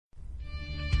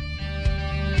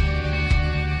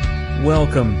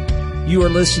Welcome. You are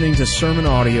listening to sermon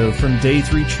audio from Day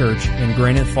 3 Church in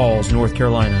Granite Falls, North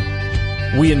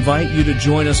Carolina. We invite you to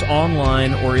join us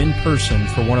online or in person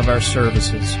for one of our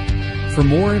services. For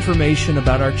more information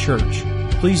about our church,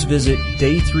 please visit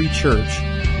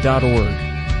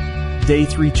day3church.org. Day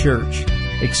 3 Church.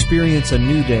 Experience a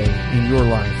new day in your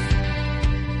life.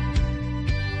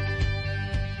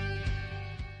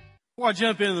 Before I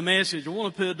jump into the message, I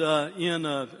want to put in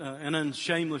an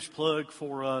unshameless plug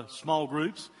for small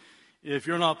groups. If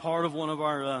you're not part of one of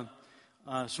our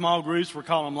small groups, we're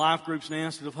calling them life groups now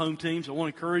instead of home teams. I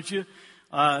want to encourage you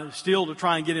still to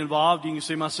try and get involved. You can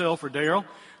see myself or Daryl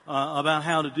about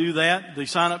how to do that. The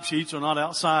sign-up sheets are not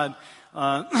outside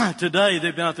today.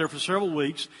 They've been out there for several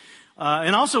weeks.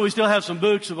 And also we still have some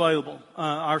books available.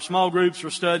 Our small groups are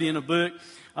studying a book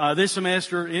this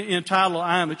semester entitled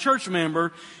I Am a Church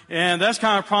Member, and that's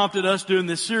kind of prompted us doing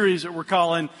this series that we're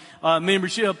calling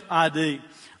Membership ID.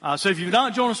 So if you've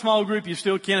not joined a small group, you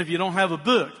still can. If you don't have a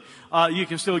book, you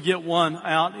can still get one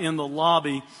out in the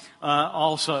lobby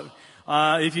also.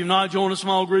 If you've not joined a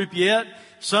small group yet,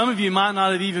 some of you might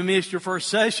not have even missed your first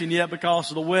session yet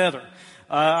because of the weather.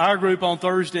 Our group on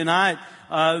Thursday night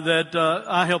that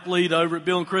I helped lead over at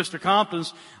Bill and Krista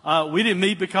Compton's, we didn't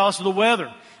meet because of the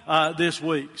weather this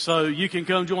week. So you can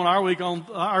come join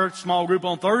our small group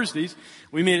on Thursdays.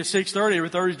 We meet at 6:30 every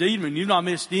Thursday evening. You've not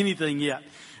missed anything yet.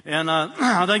 And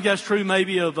I think that's true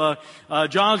maybe of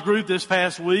John's group this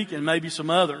past week and maybe some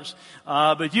others.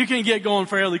 But you can get going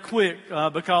fairly quick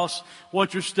because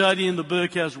what you're studying, the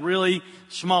book has really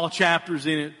small chapters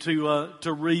in it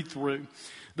to read through.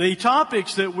 The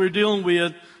topics that we're dealing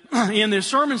with in this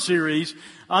sermon series,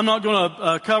 I'm not going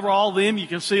to cover all of them. You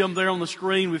can see them there on the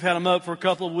screen. We've had them up for a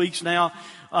couple of weeks now.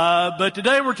 But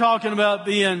today we're talking about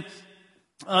being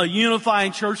a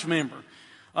unifying church member.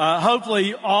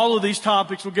 Hopefully all of these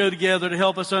topics will go together to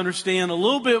help us understand a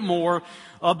little bit more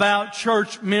about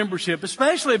church membership,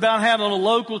 especially about having a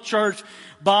local church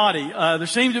body. There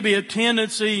seems to be a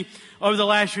tendency over the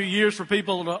last few years for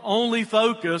people to only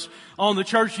focus on the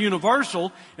church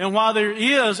universal. And while there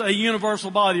is a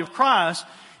universal body of Christ,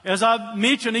 as I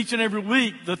mention each and every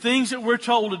week, the things that we're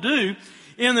told to do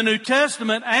in the New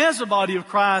Testament as a body of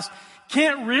Christ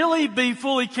can't really be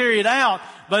fully carried out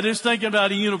by just thinking about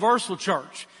a universal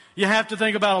church. You have to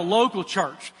think about a local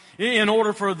church in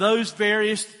order for those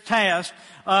various tasks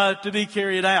to be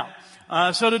carried out.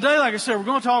 So today, like I said, we're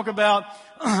going to talk about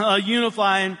a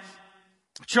unifying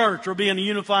church or being a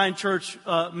unifying church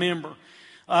member.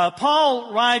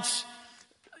 Paul writes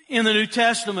in the New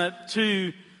Testament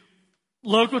to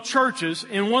local churches,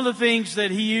 and one of the things that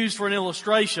he used for an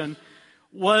illustration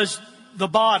was the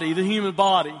body, the human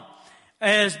body,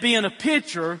 as being a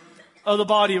picture of the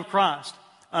body of Christ.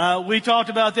 We talked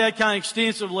about that kind of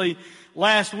extensively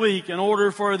last week. In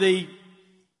order for the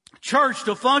church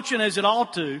to function as it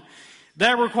ought to,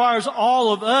 that requires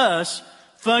all of us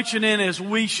functioning as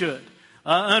we should.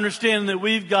 Understanding that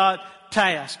we've got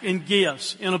tasks and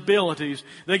gifts and abilities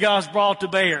that God's brought to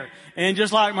bear. And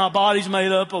just like my body's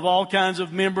made up of all kinds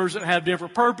of members that have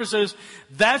different purposes,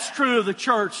 that's true of the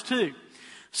church too.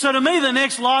 So to me, the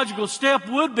next logical step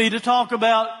would be to talk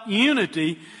about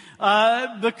unity,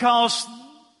 because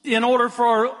in order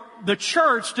for the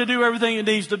church to do everything it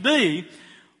needs to be,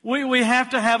 we have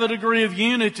to have a degree of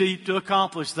unity to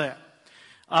accomplish that.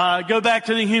 Go back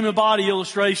to the human body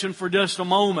illustration for just a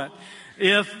moment.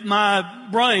 If my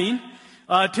brain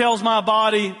tells my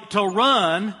body to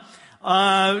run,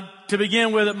 to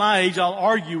begin with at my age, I'll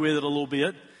argue with it a little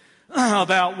bit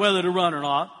about whether to run or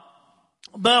not.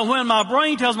 But when my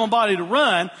brain tells my body to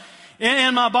run,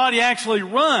 and my body actually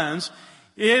runs,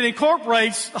 it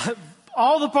incorporates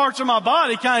all the parts of my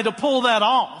body kind of to pull that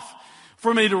off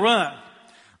for me to run.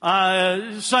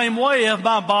 Same way, if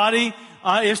my body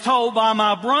is told by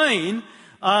my brain,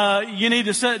 you need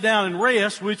to sit down and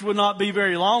rest, which would not be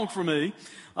very long for me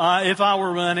if I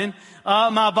were running.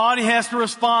 My body has to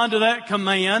respond to that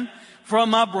command from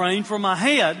my brain, from my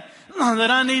head,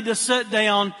 that I need to sit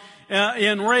down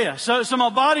and rest. So my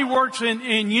body works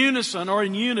in unison or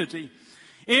in unity.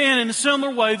 And in a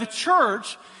similar way, the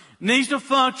church needs to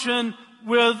function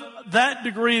with that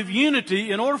degree of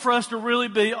unity in order for us to really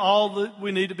be all that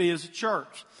we need to be as a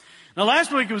church. Now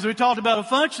last week, as we talked about a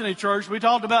functioning church, we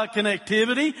talked about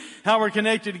connectivity, how we're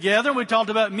connected together. We talked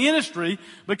about ministry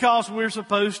because we're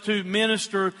supposed to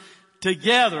minister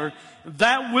together.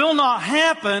 That will not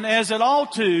happen as it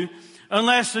ought to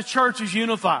unless the church is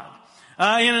unified.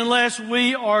 And unless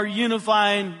we are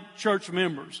unifying church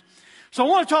members. So I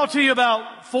want to talk to you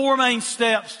about 4 main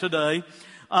steps today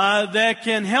that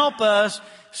can help us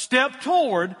step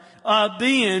toward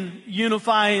being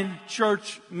unifying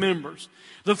church members.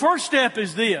 The first step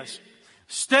is this: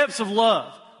 steps of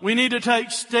love. We need to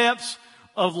take steps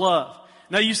of love.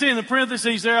 Now you see in the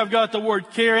parentheses there, I've got the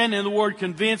word caring and the word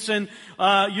convincing.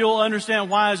 You'll understand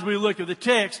why as we look at the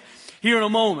text here in a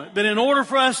moment. But in order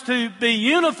for us to be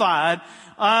unified,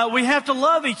 we have to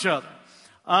love each other.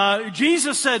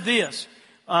 Jesus said this,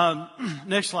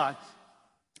 next slide.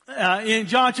 In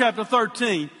John chapter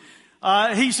 13,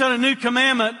 He said, a new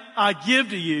commandment I give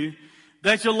to you,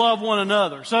 that you love one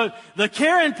another. So the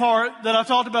caring part that I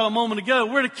talked about a moment ago,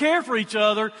 we're to care for each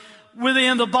other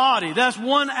within the body. That's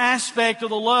one aspect of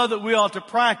the love that we ought to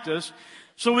practice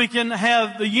so we can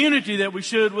have the unity that we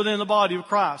should within the body of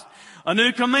Christ. A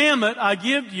new commandment I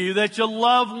give to you, that you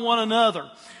love one another.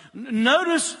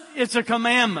 Notice it's a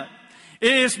commandment.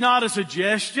 It's not a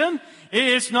suggestion.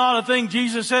 It's not a thing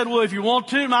Jesus said, well, if you want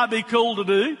to, it might be cool to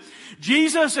do.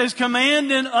 Jesus is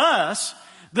commanding us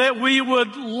that we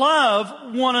would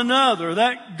love one another.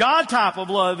 That God type of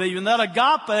love even, that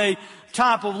agape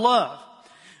type of love.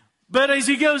 But as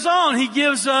He goes on, He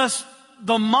gives us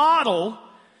the model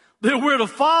that we're to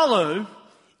follow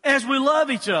as we love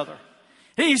each other.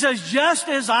 He says, just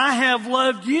as I have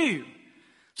loved you.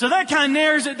 So that kind of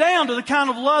narrows it down to the kind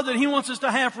of love that He wants us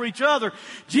to have for each other.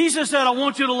 Jesus said, I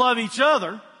want you to love each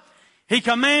other. He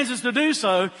commands us to do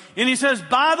so. And He says,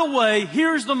 by the way,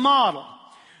 here's the model.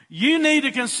 You need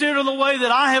to consider the way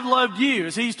that I have loved you.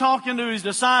 As He's talking to His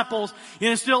disciples, and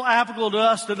it's still applicable to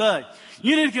us today.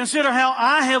 You need to consider how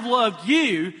I have loved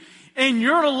you, and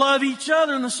you're to love each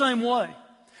other in the same way.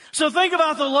 So think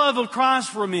about the love of Christ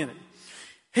for a minute.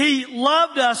 He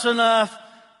loved us enough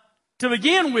to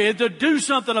begin with to do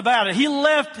something about it. He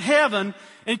left heaven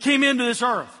and came into this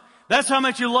earth. That's how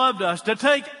much He loved us, to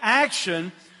take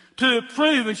action to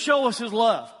prove and show us His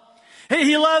love.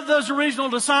 He loved those original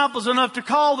disciples enough to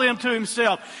call them to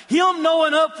Himself. Him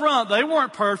knowing up front they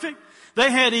weren't perfect. They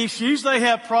had issues. They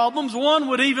had problems. One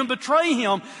would even betray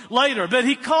Him later. But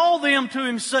He called them to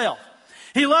Himself.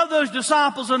 He loved those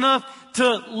disciples enough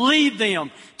to lead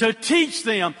them, to teach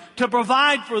them, to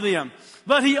provide for them.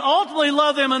 But He ultimately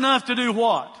loved them enough to do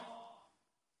what?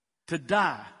 To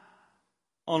die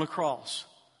on a cross.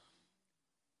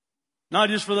 Not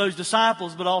just for those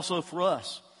disciples, but also for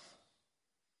us.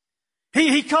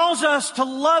 He calls us to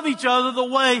love each other the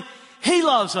way He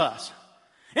loves us.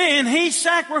 And He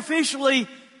sacrificially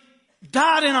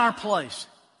died in our place,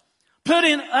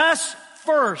 putting us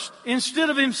first instead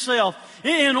of Himself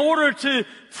in order to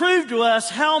prove to us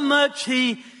how much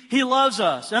He loves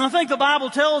us. And I think the Bible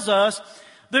tells us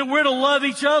that we're to love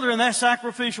each other in that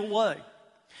sacrificial way.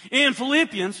 In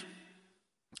Philippians,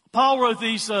 Paul wrote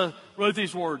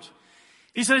these words.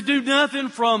 He says, do nothing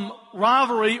from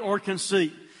rivalry or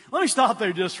conceit. Let me stop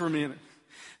there just for a minute.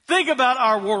 Think about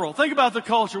our world. Think about the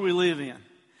culture we live in.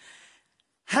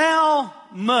 How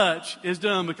much is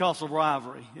done because of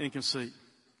rivalry and conceit?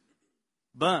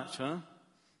 Bunch, huh?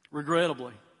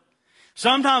 Regrettably.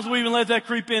 Sometimes we even let that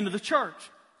creep into the church.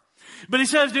 But he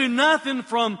says, do nothing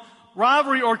from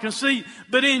rivalry or conceit,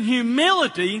 but in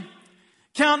humility,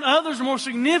 count others more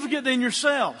significant than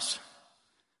yourselves.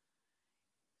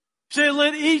 Say,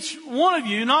 let each one of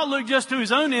you not look just to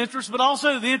his own interest, but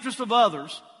also to the interest of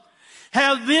others.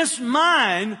 Have this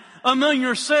mind among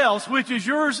yourselves, which is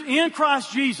yours in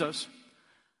Christ Jesus,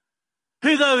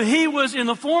 who though He was in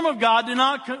the form of God, did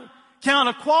not count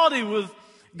equality with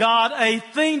God a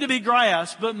thing to be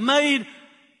grasped, but made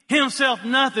Himself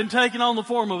nothing, taking on the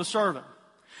form of a servant.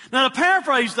 Now to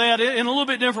paraphrase that in a little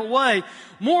bit different way,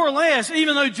 more or less,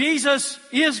 even though Jesus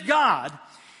is God,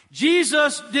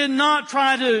 Jesus did not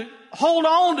try to hold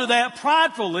on to that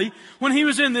pridefully when He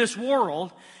was in this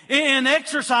world and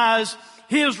exercise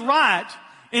His right.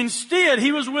 Instead,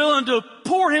 He was willing to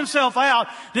pour Himself out,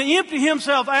 to empty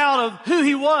Himself out of who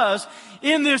He was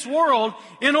in this world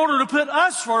in order to put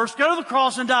us first, go to the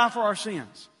cross and die for our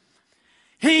sins.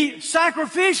 He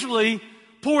sacrificially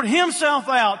poured Himself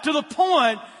out to the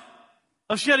point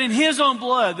of shedding His own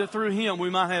blood that through Him we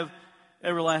might have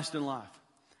everlasting life.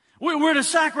 We're to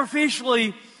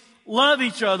sacrificially love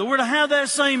each other. We're to have that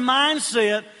same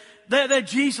mindset that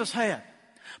Jesus had.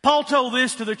 Paul told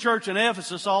this to the church in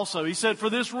Ephesus also. He said,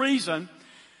 for this reason,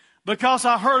 because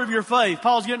I heard of your faith.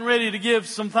 Paul's getting ready to give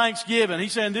some thanksgiving.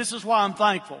 He's saying, this is why I'm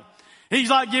thankful. He's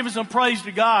like giving some praise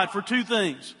to God for two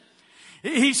things.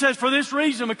 He says, for this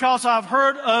reason, because I've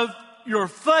heard of your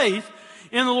faith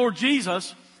in the Lord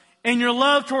Jesus and your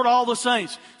love toward all the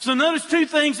saints. So notice two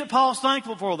things that Paul's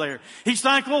thankful for there. He's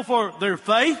thankful for their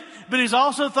faith, but he's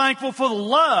also thankful for the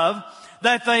love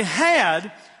that they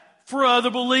had for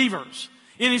other believers.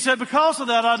 And he said, because of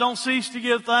that, I don't cease to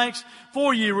give thanks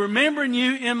for you, remembering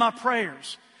you in my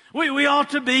prayers. We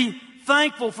ought to be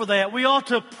thankful for that. We ought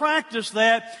to practice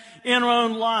that in our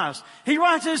own lives. He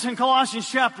writes this in Colossians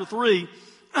chapter 3,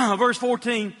 verse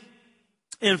 14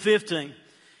 and 15.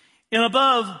 And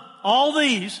above all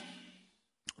these,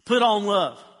 put on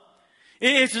love.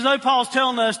 It's as though Paul's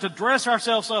telling us to dress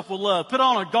ourselves up with love. Put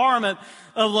on a garment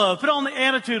of love. Put on the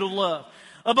attitude of love.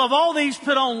 Above all these,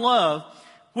 put on love,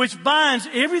 which binds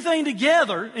everything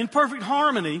together in perfect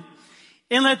harmony.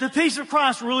 And let the peace of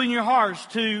Christ rule in your hearts,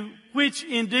 to which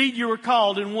indeed you were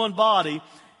called in one body,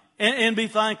 and be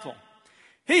thankful.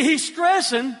 He's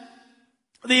stressing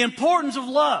the importance of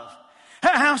love.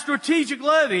 How strategic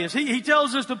love is. He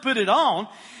tells us to put it on.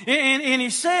 And he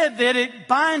said that it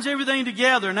binds everything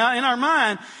together. Now, in our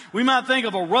mind, we might think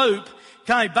of a rope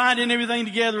kind of binding everything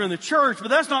together in the church, but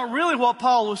that's not really what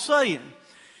Paul was saying.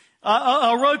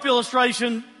 A rope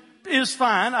illustration is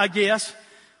fine, I guess.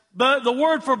 But the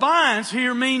word for binds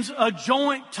here means a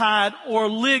joint tied or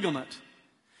ligament.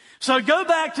 So go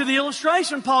back to the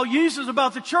illustration Paul uses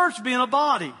about the church being a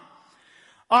body.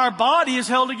 Our body is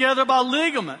held together by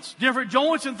ligaments. Different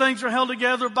joints and things are held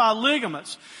together by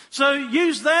ligaments. So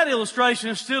use that illustration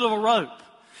instead of a rope.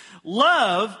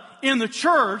 Love in the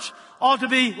church ought to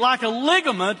be like a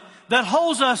ligament that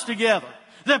holds us together,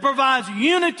 that provides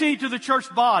unity to the church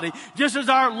body, just as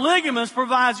our ligaments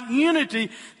provides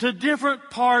unity to different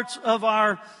parts of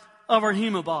our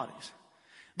human bodies.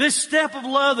 This step of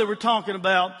love that we're talking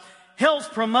about helps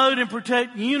promote and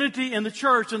protect unity in the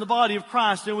church and the body of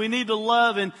Christ, and we need to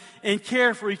love and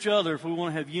care for each other if we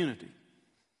want to have unity.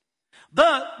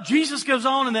 But Jesus goes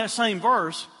on in that same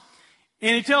verse,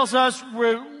 and he tells us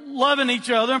we're loving each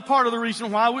other, and part of the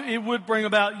reason why it would bring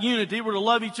about unity, we're to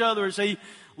love each other as he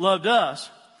loved us.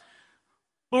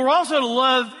 But we're also to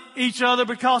love each other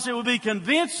because it will be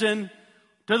convincing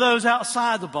to those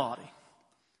outside the body.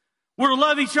 We're to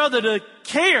love each other to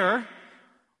care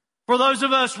for those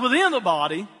of us within the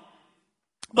body,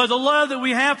 but the love that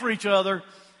we have for each other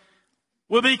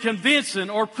will be convincing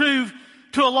or prove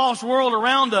to a lost world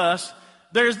around us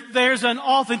there's an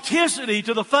authenticity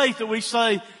to the faith that we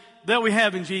say that we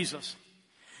have in Jesus.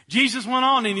 Jesus went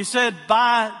on and he said,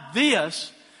 by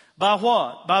this, by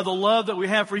what? By the love that we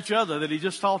have for each other that he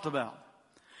just talked about.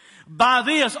 By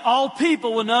this, all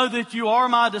people will know that you are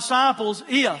my disciples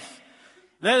if.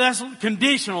 That's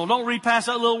conditional. Don't read past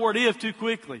that little word if too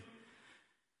quickly.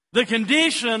 The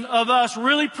condition of us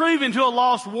really proving to a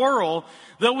lost world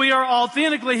that we are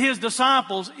authentically his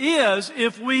disciples is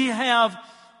if we have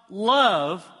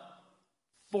love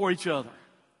for each other.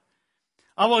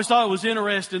 I always thought it was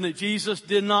interesting that Jesus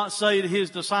did not say to his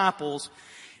disciples,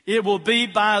 it will be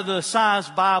by the size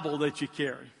Bible that you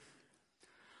carry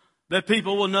that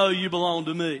people will know you belong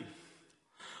to me.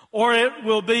 Or it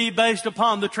will be based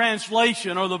upon the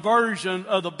translation or the version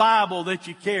of the Bible that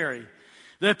you carry,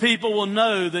 that people will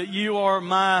know that you are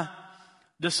my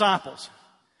disciples.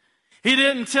 He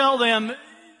didn't tell them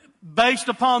based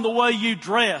upon the way you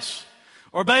dress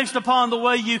or based upon the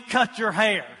way you cut your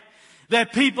hair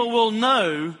that people will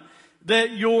know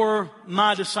that you're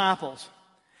my disciples.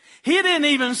 He didn't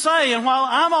even say, and while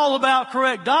I'm all about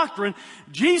correct doctrine,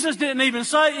 Jesus didn't even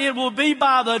say it will be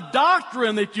by the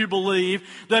doctrine that you believe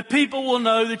that people will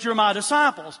know that you're my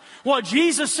disciples. What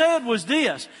Jesus said was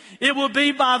this: it will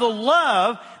be by the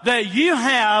love that you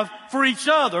have for each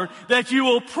other that you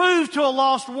will prove to a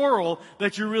lost world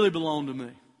that you really belong to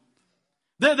me.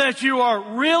 That you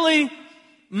are really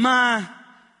my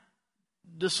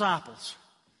disciples.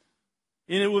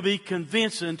 And it will be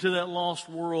convincing to that lost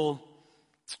world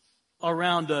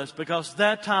around us, because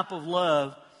that type of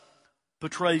love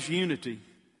portrays unity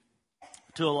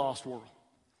to a lost world.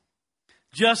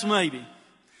 Just maybe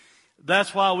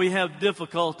that's why we have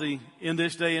difficulty in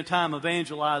this day and time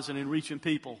evangelizing and reaching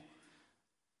people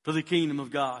for the kingdom of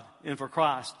God and for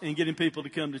Christ and getting people to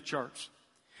come to church.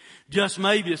 Just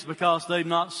maybe it's because they've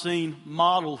not seen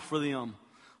modeled for them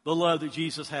the love that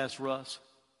Jesus has for us.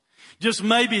 Just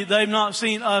maybe they've not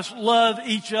seen us love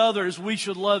each other as we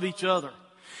should love each other.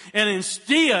 And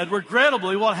instead,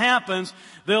 regrettably, what happens,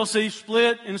 they'll see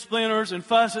split and splinters and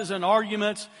fusses and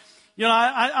arguments. You know,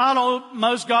 I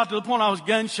almost got to the point I was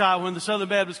gun shy when the Southern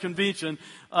Baptist Convention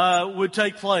would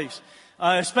take place.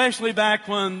 Especially back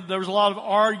when there was a lot of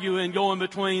arguing going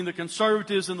between the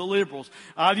conservatives and the liberals.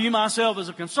 I view myself as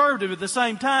a conservative. At the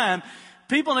same time,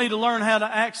 people need to learn how to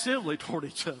act civilly toward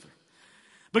each other.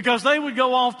 Because they would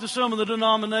go off to some of the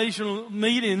denominational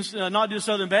meetings, not just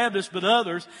Southern Baptists, but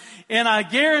others. And I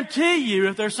guarantee you,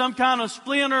 if there's some kind of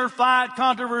splinter, fight,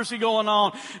 controversy going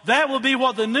on, that will be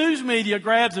what the news media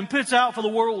grabs and puts out for the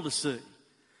world to see.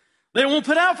 They won't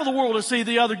put out for the world to see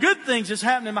the other good things that's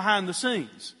happening behind the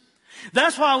scenes.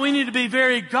 That's why we need to be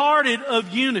very guarded of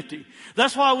unity.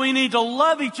 That's why we need to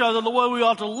love each other the way we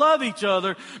ought to love each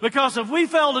other. Because if we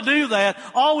fail to do that,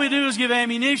 all we do is give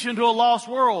ammunition to a lost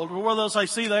world. Where they'll say,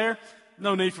 see there,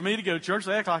 no need for me to go to church.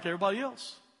 They act like everybody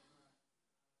else.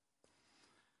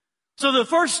 So the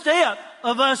first step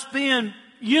of us being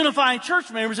unifying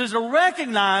church members is to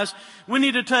recognize we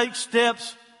need to take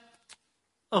steps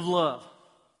of love.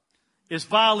 It's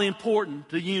vitally important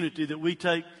to unity that we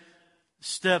take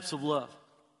steps of love.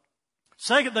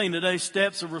 Second thing today,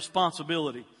 steps of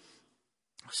responsibility.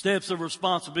 Steps of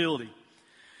responsibility.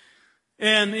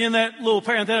 And in that little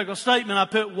parenthetical statement, I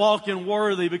put walking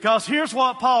worthy, because here's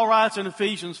what Paul writes in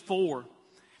Ephesians 4.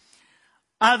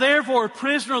 I therefore, a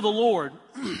prisoner of the Lord,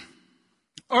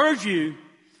 urge you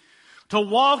to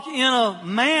walk in a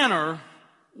manner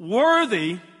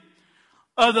worthy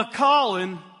of the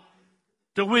calling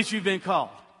to which you've been called.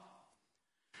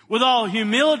 With all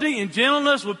humility and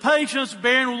gentleness, with patience,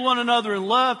 bearing with one another in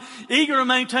love, eager to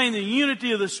maintain the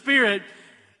unity of the Spirit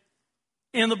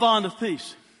in the bond of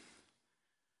peace.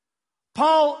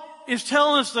 Paul is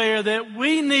telling us there that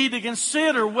we need to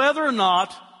consider whether or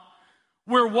not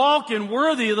we're walking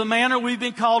worthy of the manner we've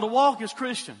been called to walk as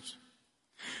Christians.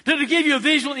 To give you a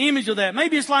visual image of that,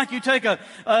 maybe it's like you take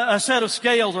a set of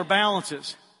scales or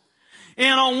balances.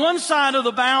 And on one side of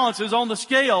the balances, on the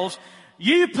scales,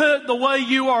 you put the way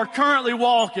you are currently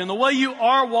walking, the way you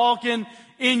are walking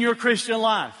in your Christian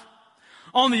life.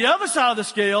 On the other side of the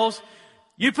scales,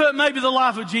 you put maybe the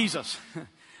life of Jesus.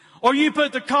 Or you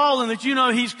put the calling that you know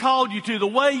He's called you to, the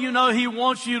way you know He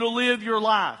wants you to live your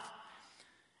life.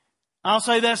 I'll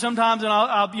say that sometimes,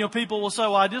 and people will say,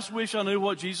 well, I just wish I knew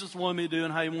what Jesus wanted me to do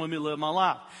and how He wanted me to live my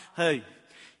life. Hey,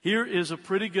 here is a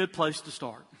pretty good place to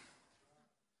start.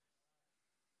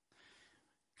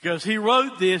 Because He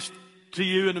wrote this to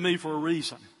you and to me for a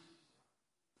reason.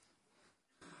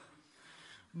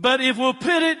 But if we'll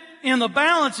put it in the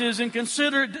balances and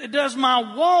consider, does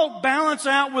my walk balance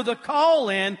out with the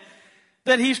calling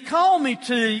that He's called me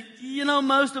to? You know,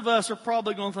 most of us are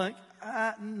probably going to think,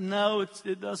 no,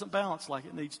 it doesn't balance like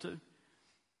it needs to.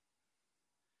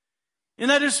 And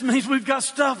that just means we've got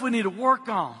stuff we need to work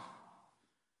on.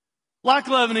 Like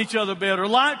loving each other better,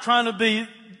 like trying to be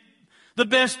the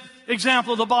best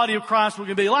example of the body of Christ we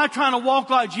can be, like trying to walk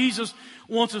like Jesus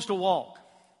wants us to walk.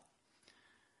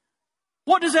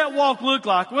 What does that walk look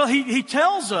like? Well, he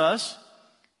tells us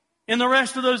in the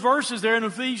rest of those verses there in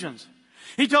Ephesians.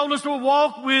 He told us to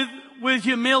walk with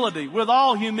humility, with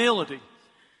all humility.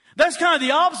 That's kind of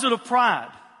the opposite of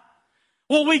pride.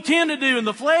 What we tend to do in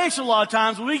the flesh a lot of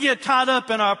times, we get tied up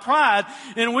in our pride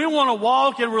and we want to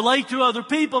walk and relate to other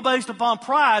people based upon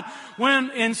pride, when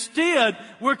instead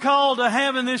we're called to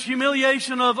having this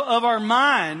humiliation of our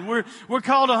mind. We're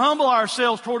called to humble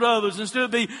ourselves toward others instead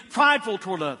of be prideful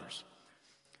toward others.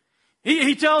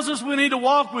 He tells us we need to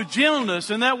walk with gentleness,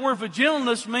 and that word for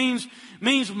gentleness means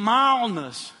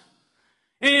mildness.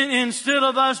 And instead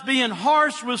of us being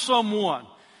harsh with someone,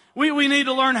 we need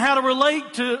to learn how to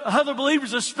relate to other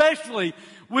believers, especially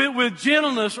with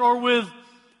gentleness or with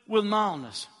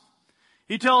mildness.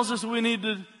 He tells us we need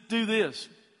to do this.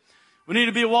 We need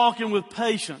to be walking with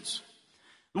patience.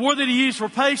 The word that he used for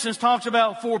patience talks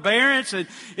about forbearance, and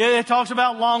it talks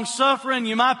about long suffering.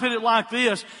 You might put it like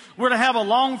this: we're to have a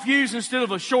long fuse instead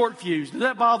of a short fuse. Does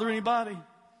that bother anybody?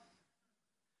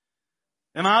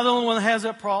 Am I the only one that has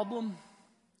that problem?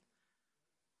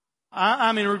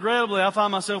 I mean, regrettably, I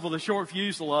find myself with a short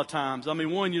fuse a lot of times. I mean,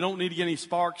 one, you don't need to get any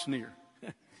sparks near.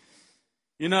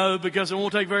 Because it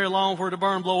won't take very long for it to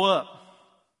burn, blow up.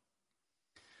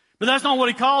 But that's not what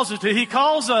he calls us to. He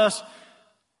calls us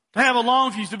to have a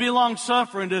long fuse, to be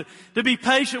long-suffering, to be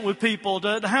patient with people,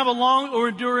 to have a long or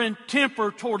enduring temper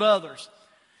toward others.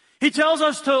 He tells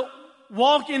us to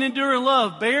walk in enduring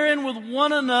love, bearing with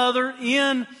one another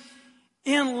in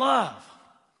love.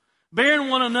 Bearing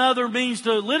one another means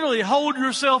to literally hold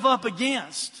yourself up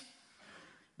against.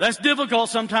 That's difficult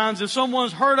sometimes. If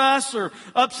someone's hurt us or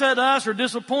upset us or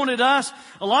disappointed us,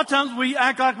 a lot of times we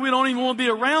act like we don't even want to be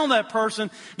around that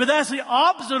person. But that's the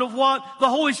opposite of what the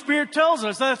Holy Spirit tells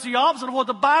us. That's the opposite of what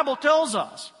the Bible tells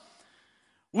us.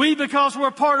 Because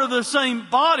we're part of the same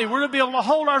body, we're to be able to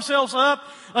hold ourselves up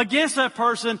against that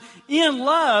person in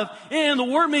love. And the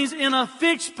word means in a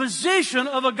fixed position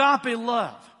of agape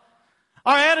love.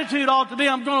 Our attitude ought to be,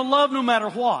 I'm going to love no matter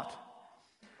what.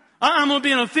 I'm going to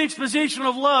be in a fixed position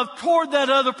of love toward that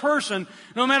other person,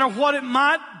 no matter what it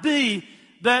might be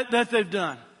that they've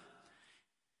done.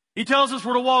 He tells us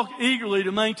we're to walk eagerly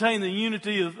to maintain the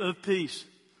unity of peace.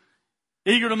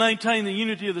 Eager to maintain the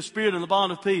unity of the Spirit and the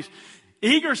bond of peace.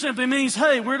 Eager simply means,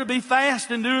 hey, we're to be fast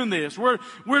in doing this. We're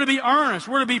to be earnest.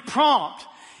 We're to be prompt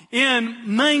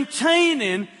in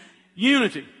maintaining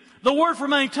unity. The word for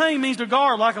maintain means to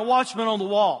guard, like a watchman on the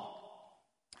wall.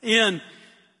 In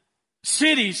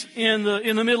cities in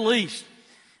the Middle East,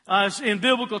 in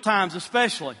biblical times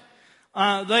especially,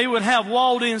 they would have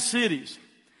walled-in cities.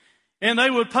 And they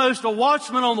would post a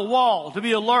watchman on the wall to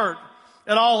be alert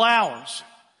at all hours.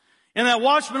 And that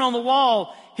watchman on the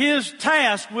wall, his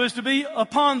task was to be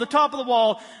upon the top of the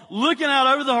wall, looking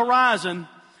out over the horizon.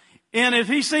 And if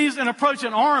he sees an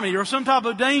approaching army or some type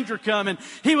of danger coming,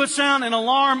 he would sound an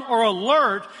alarm or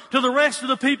alert to the rest of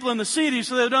the people in the city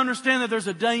so they would understand that there's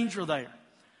a danger there.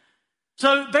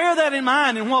 So bear that in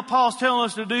mind in what Paul's telling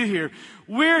us to do here.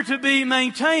 We're to be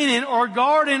maintaining or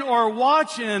guarding or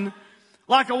watching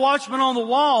like a watchman on the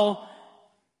wall,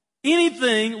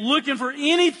 anything, looking for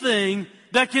anything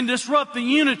that can disrupt the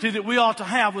unity that we ought to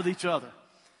have with each other.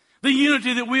 The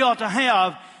unity that we ought to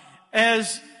have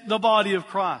as the body of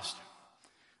Christ.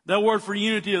 That word for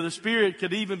unity of the Spirit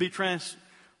could even be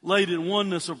translated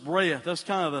oneness of breath. That's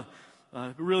kind of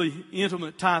a really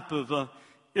intimate type of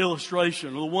illustration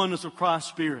of the oneness of Christ's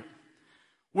Spirit.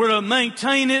 We're to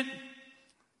maintain it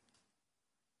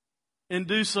and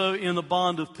do so in the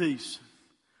bond of peace.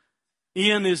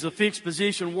 In is a fixed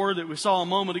position word that we saw a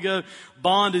moment ago.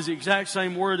 Bond is the exact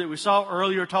same word that we saw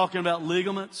earlier talking about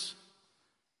ligaments.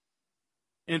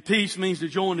 And peace means to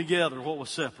join together what was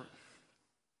separate.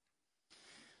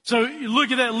 So you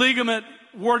look at that ligament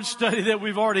word study that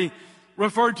we've already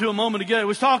referred to a moment ago. It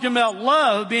was talking about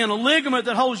love being a ligament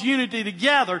that holds unity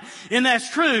together, and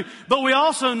that's true. But we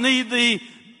also need the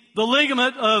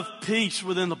ligament of peace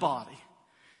within the body.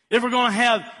 If we're going to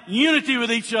have unity with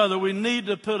each other, we need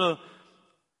to put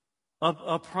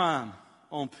a prime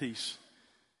on peace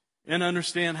and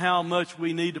understand how much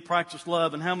we need to practice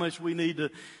love and how much we need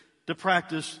to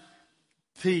practice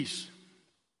peace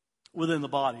within the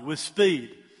body with speed,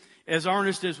 as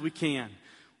earnest as we can.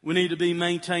 We need to be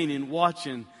maintaining,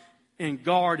 watching, and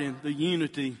guarding the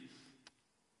unity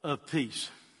of peace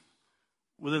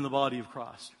within the body of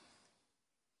Christ.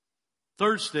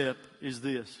 Third step is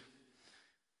this: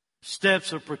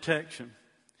 steps of protection.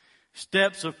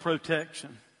 Steps of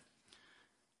protection.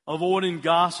 Avoiding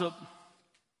gossip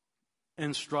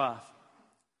and strife.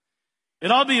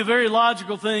 It ought to be a very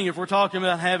logical thing if we're talking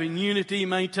about having unity,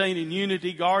 maintaining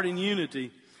unity, guarding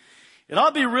unity. It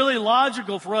ought to be really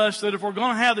logical for us that if we're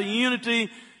going to have the unity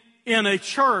in a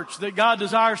church that God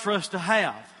desires for us to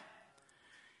have,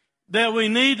 that we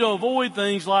need to avoid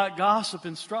things like gossip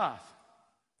and strife.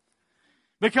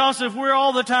 Because if we're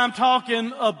all the time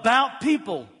talking about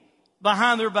people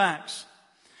behind their backs,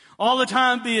 all the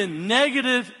time being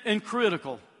negative and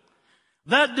critical,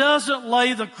 that doesn't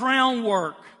lay the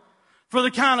groundwork for the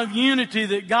kind of unity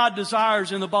that God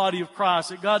desires in the body of Christ,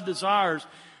 that God desires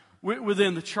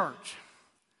within the church.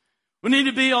 We need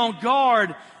to be on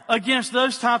guard against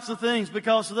those types of things,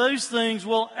 because those things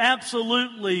will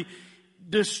absolutely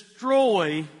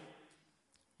destroy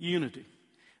unity.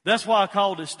 That's why I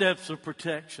called it steps of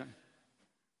protection.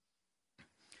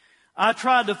 I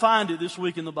tried to find it this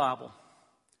week in the Bible,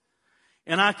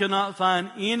 and I could not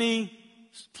find any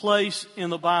place in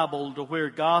the Bible to where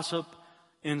gossip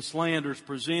and slander is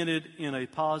presented in a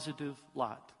positive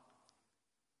light.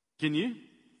 Can you?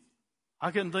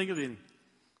 I couldn't think of any.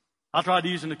 I tried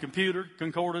using the computer,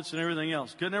 concordance, and everything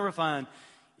else. Could never find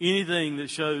anything that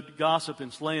showed gossip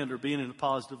and slander being in a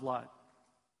positive light.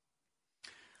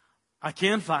 I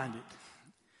can find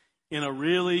it in a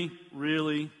really,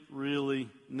 really, really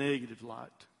negative light.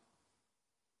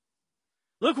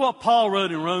 Look what Paul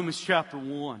wrote in Romans chapter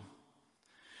 1.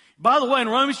 By the way, in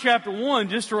Romans chapter 1,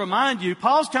 just to remind you,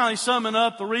 Paul's kind of summing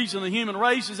up the reason the human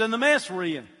race is in the mess we're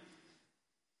in.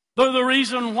 The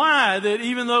reason why, that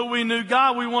even though we knew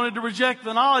God, we wanted to reject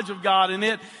the knowledge of God, and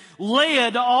it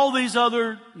led to all these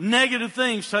other negative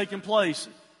things taking place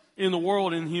in the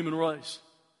world and the human race.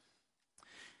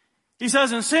 He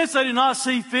says, and since they did not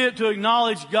see fit to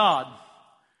acknowledge God,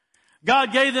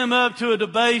 God gave them up to a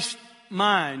debased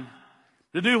mind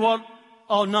to do what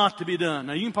ought not to be done.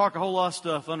 Now, you can park a whole lot of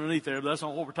stuff underneath there, but that's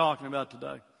not what we're talking about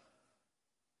today.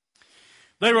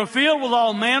 They were filled with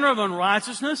all manner of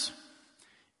unrighteousness,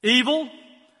 evil,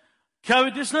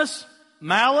 covetousness,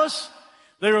 malice.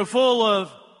 They were full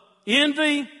of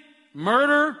envy,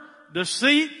 murder,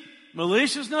 deceit,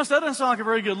 maliciousness. That doesn't sound like a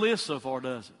very good list so far,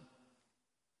 does it?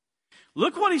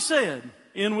 Look what he said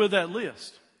in with that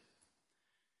list.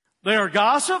 They are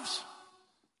gossips,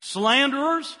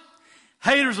 slanderers,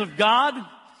 haters of God,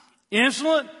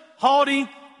 insolent, haughty,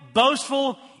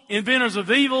 boastful, inventors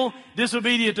of evil,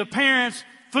 disobedient to parents,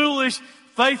 foolish,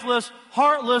 faithless,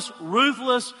 heartless,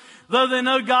 ruthless. Though they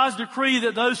know God's decree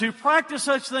that those who practice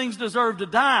such things deserve to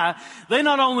die, they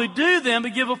not only do them,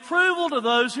 but give approval to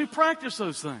those who practice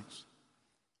those things.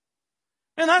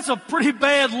 And that's a pretty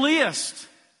bad list.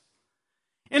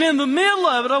 And in the middle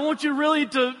of it, I want you really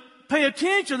to pay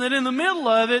attention that in the middle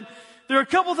of it, there are a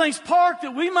couple things parked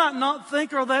that we might not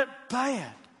think are that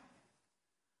bad.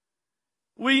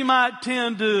 We might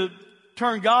tend to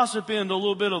turn gossip into a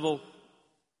little bit of a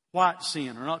white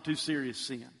sin, or not too serious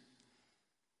sin,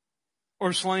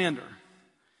 or slander.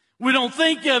 We don't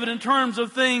think of it in terms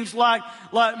of things like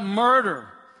murder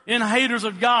and haters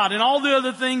of God and all the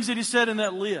other things that he said in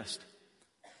that list.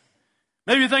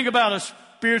 Maybe think about a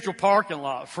spiritual parking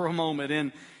lot for a moment,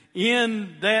 and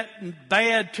in that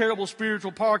bad, terrible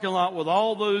spiritual parking lot with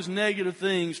all those negative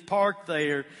things parked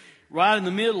there, right in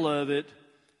the middle of it,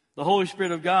 the Holy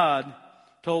Spirit of God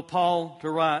told Paul to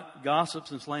write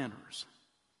gossips and slanderers.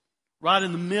 Right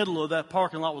in the middle of that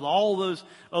parking lot with all those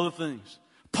other things.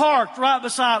 Parked right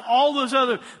beside all those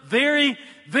other very,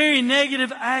 very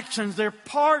negative actions. They're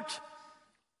parked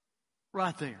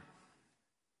right there.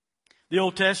 The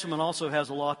Old Testament also has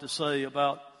a lot to say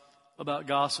about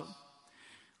gossip.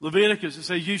 Leviticus, it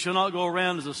says, you shall not go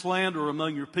around as a slanderer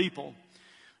among your people.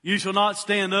 You shall not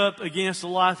stand up against the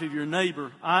life of your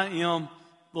neighbor. I am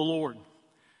the Lord.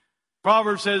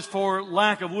 Proverbs says, for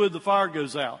lack of wood, the fire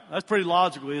goes out. That's pretty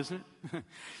logical, isn't it?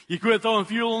 You quit throwing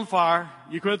fuel on the fire.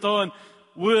 You quit throwing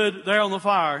wood there on the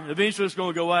fire. Eventually it's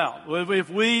going to go out. If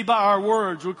we, by our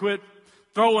words, will quit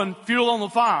throwing fuel on the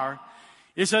fire,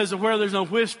 it says that where there's no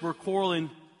whisper, quarreling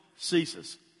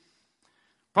ceases.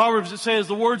 Proverbs, it says,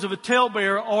 the words of a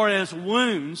talebearer are as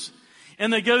wounds,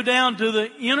 and they go down to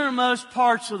the innermost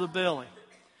parts of the belly.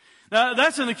 Now,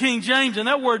 that's in the King James, and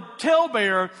that word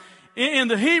talebearer in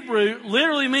the Hebrew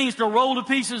literally means to roll to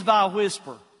pieces by a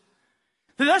whisper.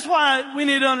 So that's why we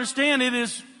need to understand it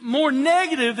is more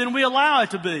negative than we allow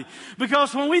it to be.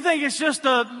 Because when we think it's just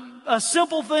a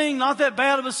simple thing, not that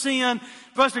bad of a sin,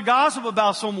 for us to gossip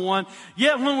about someone,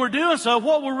 yet when we're doing so,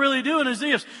 what we're really doing is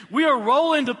this. We are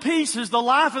rolling to pieces the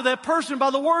life of that person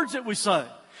by the words that we say.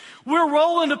 We're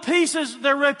rolling to pieces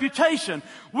their reputation.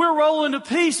 We're rolling to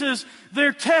pieces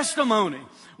their testimony.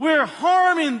 We're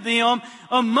harming them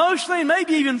emotionally,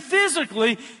 maybe even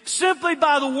physically, simply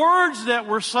by the words that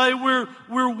we're saying.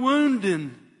 We're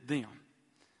wounding them.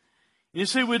 You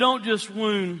see, we don't just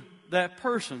wound that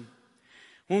person.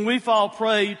 When we fall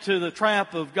prey to the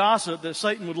trap of gossip that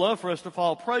Satan would love for us to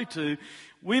fall prey to,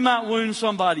 we might wound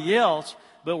somebody else,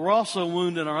 but we're also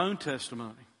wounding our own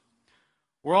testimony.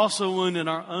 We're also wounding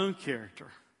our own character.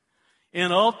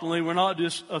 And ultimately, we're not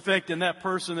just affecting that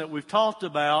person that we've talked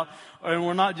about, and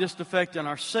we're not just affecting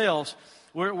ourselves.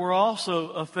 We're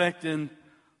also affecting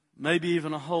maybe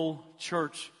even a whole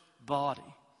church body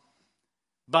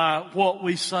by what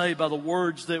we say, by the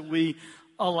words that we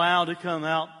allow to come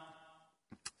out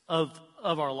of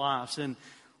our lives. And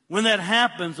when that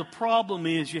happens, the problem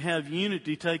is you have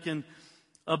unity taking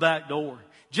a back door.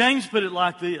 James put it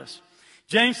like this.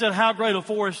 James said, how great a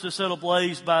forest is set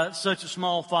ablaze by such a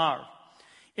small fire.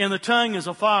 And the tongue is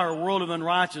a fire, a world of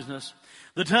unrighteousness.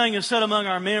 The tongue is set among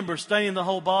our members, staining the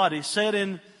whole body,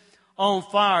 setting on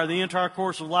fire the entire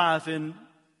course of life, and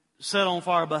set on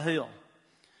fire by hell.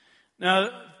 Now,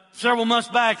 several months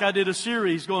back, I did a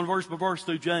series going verse by verse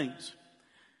through James.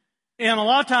 And a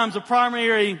lot of times the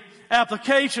primary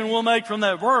application we'll make from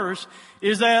that verse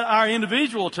is that our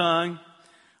individual tongue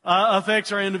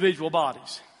affects our individual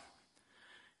bodies.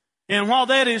 And while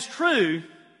that is true,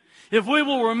 if we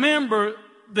will remember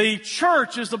the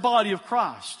church is the body of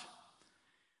Christ,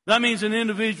 that means an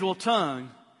individual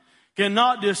tongue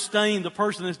cannot disdain the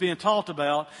person that's being talked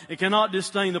about. It cannot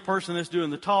disdain the person that's doing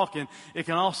the talking. It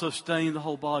can also stain the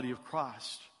whole body of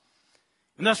Christ.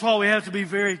 And that's why we have to be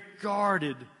very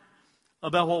guarded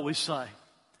about what we say.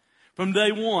 From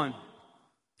day one,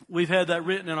 we've had that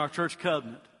written in our church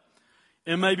covenant.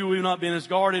 And maybe we've not been as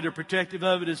guarded or protective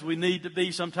of it as we need to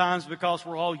be sometimes because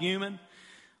we're all human.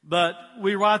 But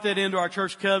we write that into our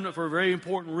church covenant for a very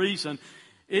important reason.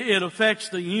 It affects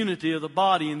the unity of the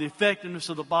body and the effectiveness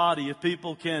of the body if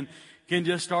people can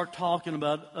just start talking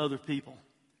about other people.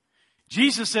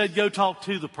 Jesus said, go talk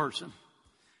to the person.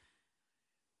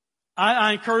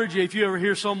 I encourage you, if you ever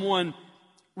hear someone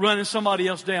running somebody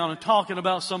else down and talking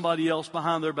about somebody else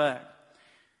behind their back,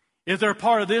 if they're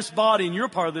part of this body and you're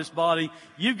part of this body,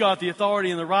 you've got the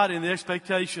authority and the right and the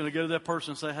expectation to go to that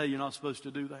person and say, hey, you're not supposed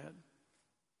to do that.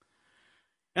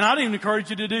 And I'd even encourage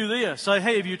you to do this. Say,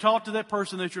 hey, have you talked to that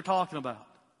person that you're talking about?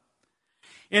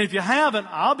 And if you haven't,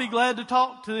 I'll be glad to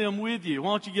talk to them with you.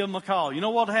 Why don't you give them a call? You know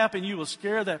what will happen? You will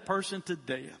scare that person to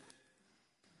death.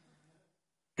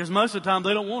 Because most of the time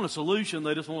they don't want a solution,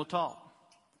 they just want to talk.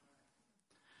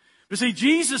 But see,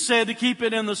 Jesus said to keep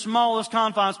it in the smallest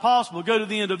confines possible. Go to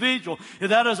the individual.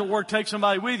 If that doesn't work, take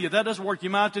somebody with you. If that doesn't work,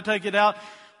 you might have to take it out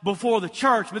before the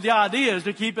church. But the idea is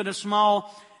to keep it as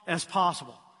small as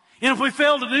possible. And if we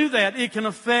fail to do that, it can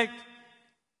affect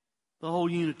the whole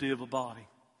unity of a body.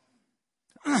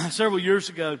 Several years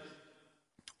ago,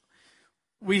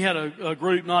 we had a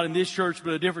group, not in this church,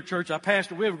 but a different church I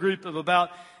pastored. We have a group of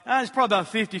it's probably about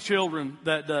 50 children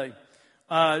that day,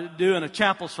 doing a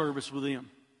chapel service with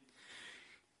them.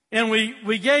 And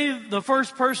we gave the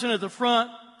first person at the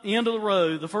front end of the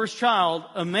row, the first child,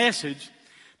 a message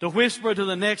to whisper to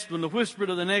the next one, to whisper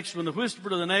to the next one, to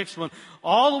whisper to the next one,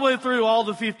 all the way through all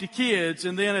the 50 kids.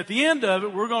 And then at the end of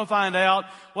it, we're going to find out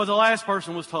what the last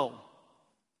person was told.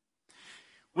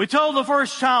 We told the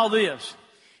first child this: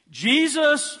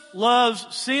 Jesus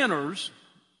loves sinners,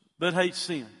 but hates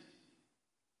sin.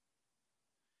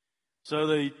 So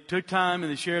they took time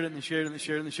and they shared it and they shared it and they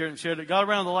shared it and they shared it and shared it. Got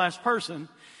around to the last person,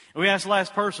 and we asked the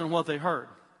last person what they heard.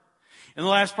 And the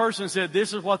last person said,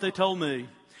 this is what they told me: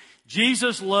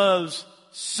 Jesus loves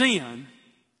sin,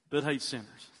 but hates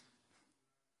sinners.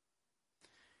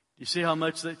 You see how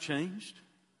much that changed?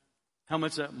 How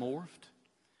much that morphed?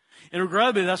 And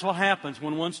regrettably, that's what happens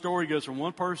when one story goes from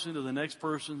one person to the next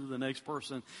person to the next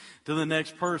person to the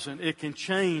next person. It can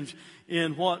change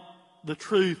in what the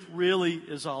truth really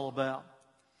is all about.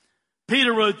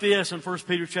 Peter wrote this in 1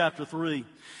 Peter chapter 3.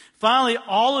 Finally,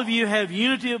 all of you have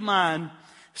unity of mind,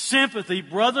 sympathy,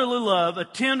 brotherly love, a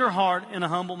tender heart, and a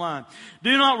humble mind.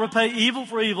 Do not repay evil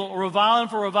for evil or reviling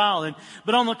for reviling,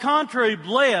 but on the contrary,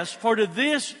 bless, for to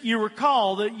this you were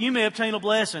called, that you may obtain a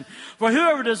blessing. For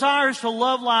whoever desires to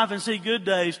love life and see good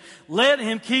days, let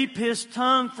him keep his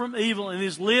tongue from evil and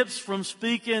his lips from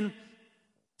speaking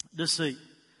deceit.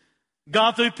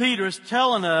 God, through Peter, is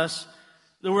telling us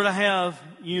that we're to have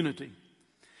unity.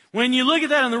 When you look at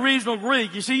that in the original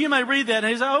Greek, you see, you may read that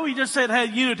and say, oh, he just said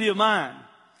had unity of mind.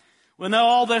 Well, no,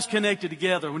 all that's connected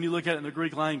together when you look at it in the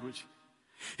Greek language.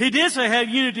 He did say have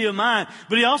unity of mind,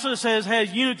 but he also says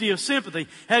have unity of sympathy,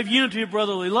 have unity of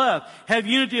brotherly love, have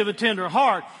unity of a tender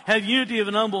heart, have unity of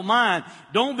an humble mind.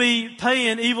 Don't be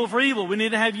paying evil for evil. We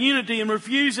need to have unity and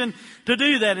refusing to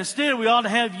do that. Instead, we ought to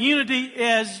have unity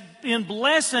as in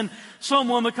blessing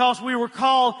someone because we were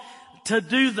called to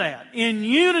do that. In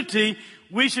unity,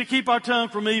 we should keep our tongue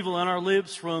from evil and our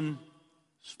lips from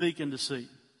speaking deceit.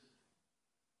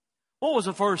 What was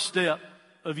the first step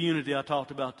of unity I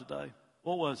talked about today?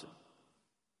 What was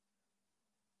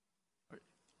it?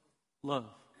 Love.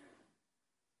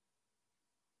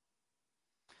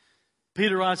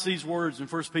 Peter writes these words in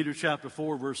 1 Peter chapter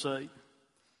 4, verse 8.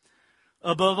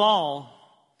 Above all,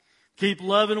 keep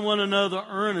loving one another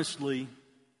earnestly,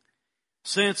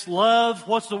 since love,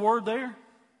 what's the word there?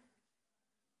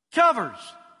 Covers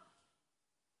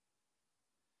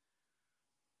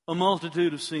a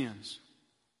multitude of sins.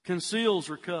 Conceals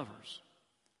or covers.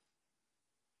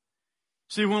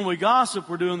 See, when we gossip,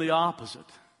 we're doing the opposite.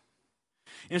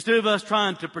 Instead of us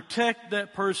trying to protect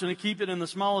that person and keep it in the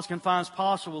smallest confines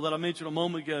possible that I mentioned a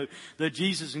moment ago that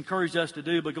Jesus encouraged us to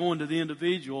do by going to the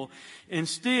individual,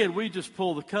 instead we just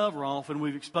pull the cover off and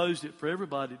we've exposed it for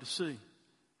everybody to see.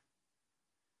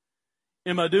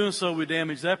 And by doing so, we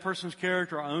damage that person's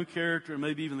character, our own character, and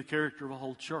maybe even the character of a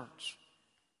whole church.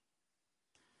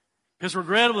 Because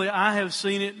regrettably, I have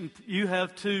seen it, and you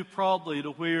have too probably, to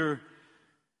where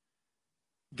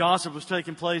gossip was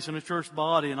taking place in a church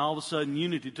body, and all of a sudden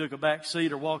unity took a back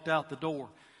seat or walked out the door.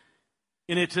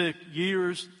 And it took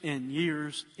years and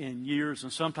years and years,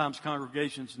 and sometimes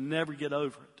congregations never get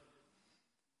over it.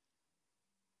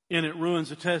 And it ruins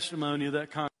the testimony of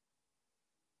that congregation.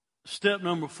 Step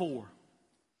number 4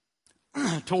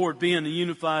 toward being a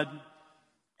unified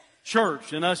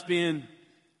church and us being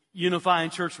unifying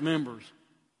church members.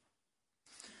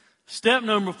 Step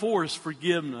number 4 is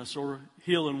forgiveness or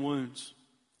healing wounds.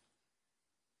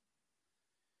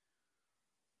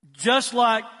 Just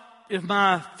like if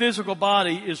my physical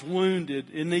body is wounded,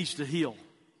 it needs to heal.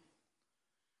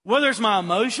 Whether it's my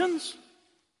emotions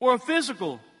or a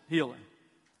physical healing,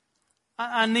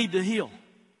 I need to heal.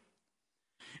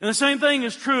 And the same thing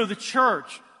is true of the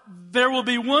church. There will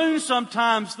be wounds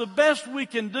sometimes. The best we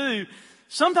can do,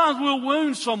 sometimes we'll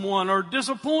wound someone or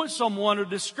disappoint someone or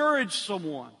discourage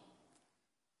someone.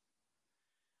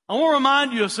 I want to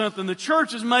remind you of something. The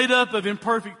church is made up of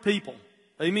imperfect people.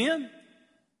 Amen?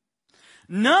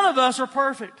 None of us are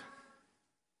perfect.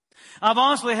 I've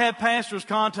honestly had pastors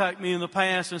contact me in the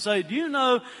past and say, do you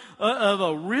know of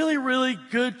a really, really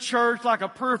good church, like a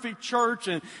perfect church,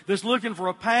 and that's looking for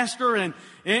a pastor? And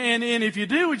if you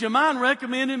do, would you mind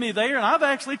recommending me there? And I've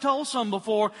actually told some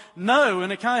before, no,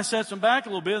 and it kind of sets them back a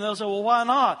little bit, and they'll say, well, why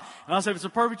not? And I say, if it's a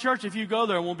perfect church, if you go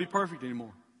there, it won't be perfect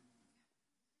anymore.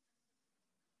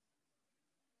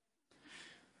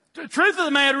 The truth of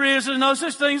the matter is, there's no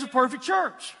such thing as a perfect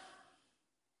church,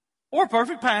 or a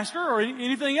perfect pastor, or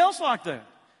anything else like that.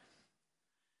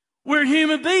 We're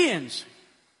human beings.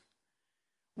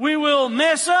 We will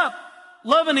mess up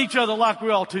loving each other like we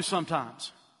ought to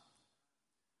sometimes.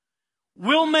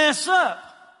 We'll mess up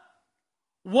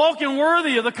walking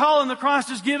worthy of the calling that Christ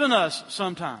has given us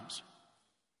sometimes.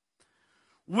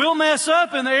 We'll mess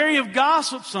up in the area of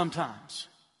gossip sometimes.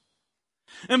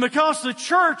 And because the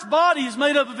church body is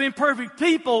made up of imperfect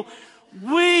people,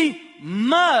 we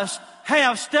must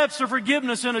have steps of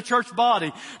forgiveness in a church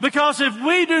body. Because if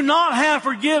we do not have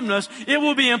forgiveness, it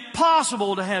will be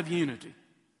impossible to have unity.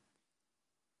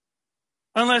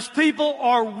 Unless people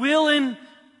are willing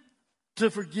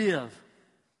to forgive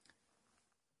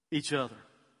each other.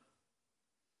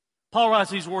 Paul writes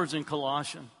these words in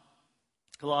Colossians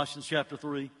chapter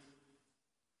 3.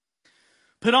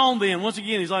 Put on then, once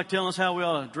again, he's like telling us how we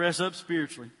ought to dress up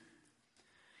spiritually.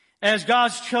 As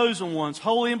God's chosen ones,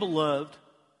 holy and beloved,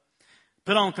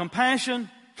 put on compassion,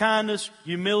 kindness,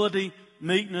 humility,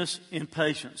 meekness, and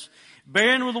patience.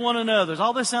 Bearing with one another.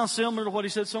 All this sounds similar to what he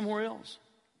said somewhere else.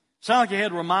 Sounds like he had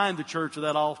to remind the church of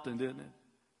that often, didn't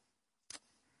it?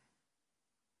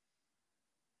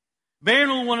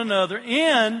 Bearing with one another.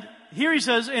 And here he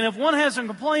says, and if one has a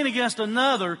complaint against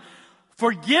another,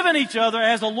 forgiving each other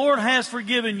as the Lord has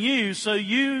forgiven you, so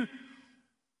you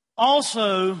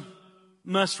also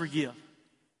must forgive.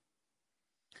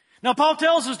 Now, Paul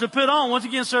tells us to put on, once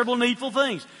again, several needful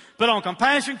things. Put on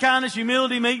compassion, kindness,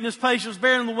 humility, meekness, patience,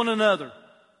 bearing with one another.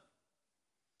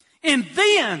 And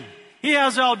then he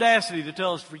has the audacity to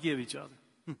tell us to forgive each other.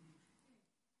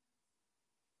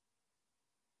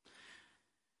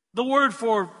 The word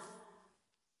for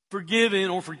forgiving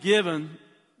or forgiven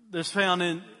that's found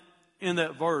in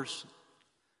that verse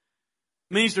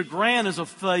means to grant as a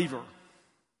favor,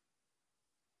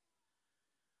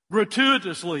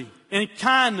 gratuitously, in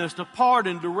kindness, to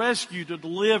pardon, to rescue, to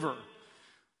deliver.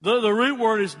 The root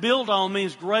word is built on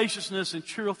means graciousness and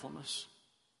cheerfulness.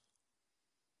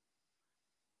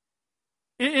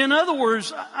 In other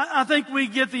words, I think we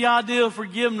get the idea of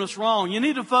forgiveness wrong. You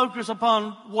need to focus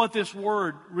upon what this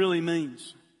word really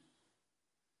means.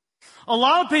 A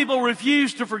lot of people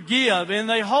refuse to forgive, and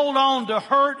they hold on to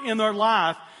hurt in their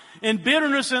life and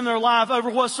bitterness in their life over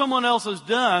what someone else has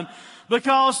done,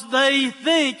 because they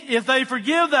think if they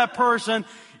forgive that person,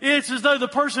 it's as though the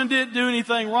person didn't do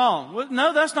anything wrong. Well,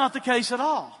 no, that's not the case at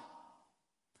all.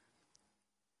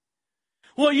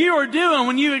 What you are doing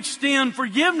when you extend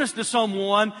forgiveness to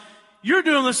someone, you're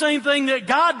doing the same thing that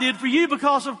God did for you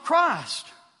because of Christ.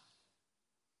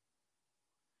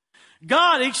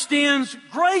 God extends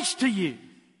grace to you.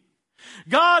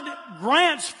 God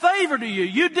grants favor to you.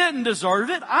 You didn't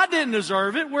deserve it. I didn't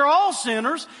deserve it. We're all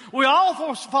sinners. We all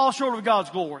fall short of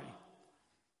God's glory.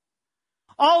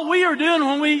 All we are doing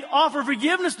when we offer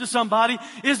forgiveness to somebody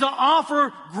is to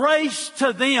offer grace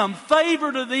to them,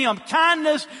 favor to them,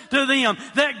 kindness to them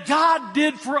that God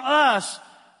did for us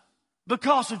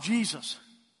because of Jesus.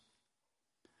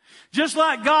 Just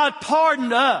like God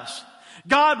pardoned us,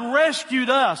 God rescued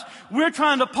us. We're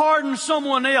trying to pardon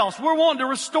someone else. We're wanting to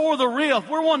restore the rift.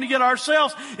 We're wanting to get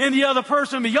ourselves and the other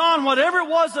person beyond whatever it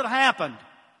was that happened.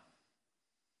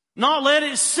 Not let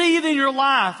it seethe in your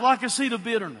life like a seed of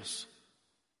bitterness.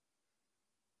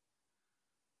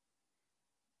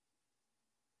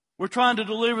 We're trying to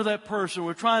deliver that person.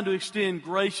 We're trying to extend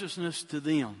graciousness to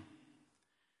them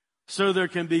so there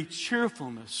can be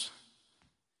cheerfulness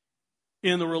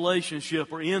in the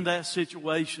relationship or in that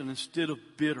situation instead of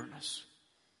bitterness.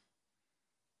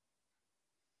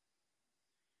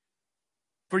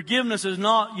 Forgiveness is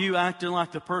not you acting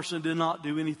like the person did not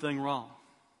do anything wrong.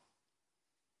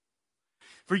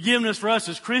 Forgiveness for us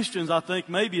as Christians, I think,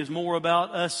 maybe is more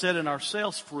about us setting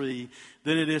ourselves free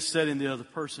than it is setting the other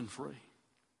person free.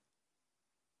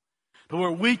 To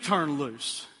where we turn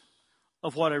loose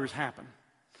of whatever's happened.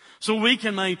 So we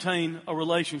can maintain a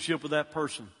relationship with that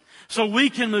person. So we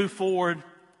can move forward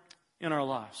in our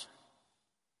lives.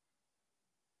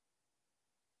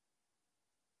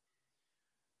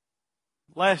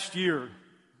 Last year,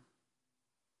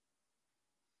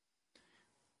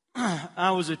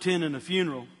 I was attending a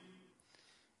funeral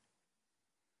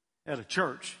at a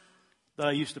church that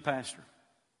I used to pastor.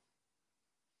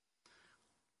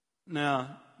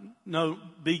 Now,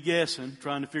 be guessing,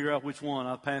 trying to figure out which one.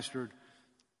 I've pastored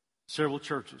several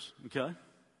churches, okay?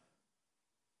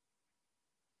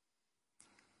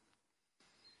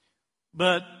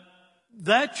 But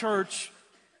that church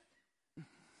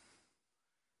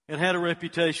had a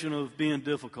reputation of being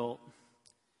difficult,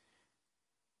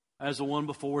 as the one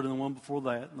before it and the one before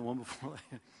that and the one before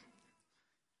that.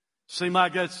 Seemed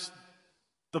like that's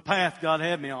the path God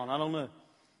had me on. I don't know.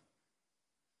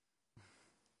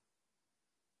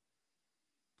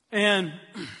 And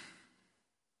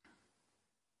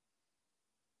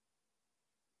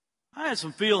I had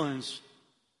some feelings.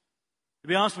 To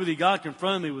be honest with you, God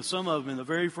confronted me with some of them in the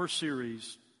very first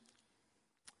series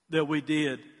that we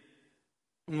did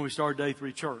when we started Day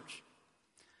 3 Church.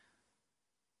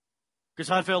 Because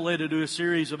I felt led to do a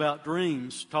series about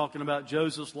dreams, talking about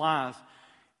Joseph's life,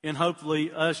 and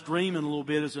hopefully us dreaming a little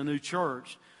bit as a new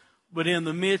church. But in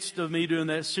the midst of me doing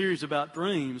that series about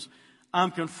dreams,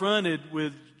 I'm confronted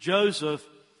with Joseph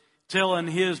telling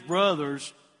his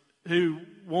brothers who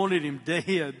wanted him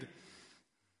dead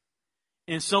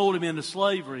and sold him into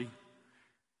slavery.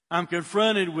 I'm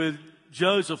confronted with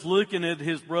Joseph looking at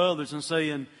his brothers and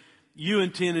saying, you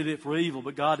intended it for evil,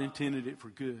 but God intended it for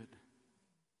good.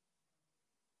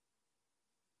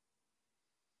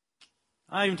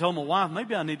 I even told my wife,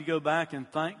 maybe I need to go back and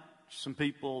thank some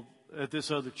people at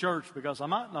this other church because I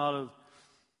might not have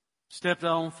stepped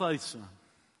out on faith some.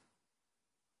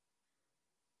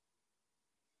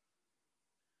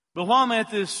 But while I'm at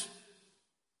this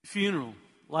funeral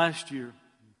last year,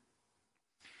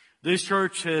 this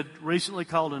church had recently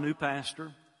called a new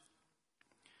pastor.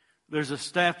 There's a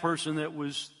staff person that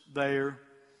was there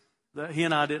that he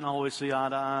and I didn't always see eye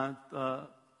to eye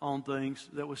on things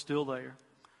that was still there.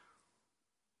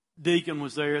 Deacon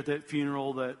was there at that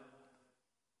funeral that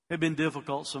had been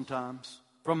difficult sometimes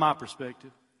from my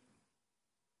perspective.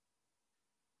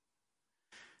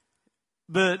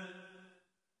 But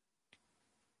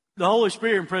the Holy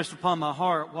Spirit impressed upon my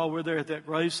heart while we're there at that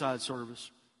graveside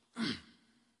service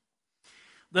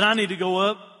that I need to go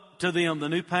up to them, the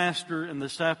new pastor and the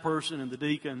staff person and the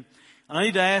deacon, and I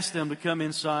need to ask them to come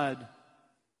inside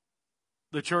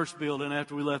the church building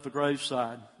after we left the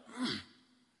graveside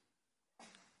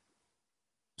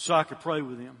so I could pray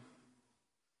with them.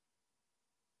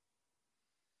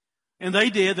 And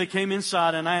they did. They came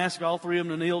inside and I asked all three of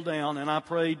them to kneel down and I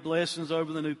prayed blessings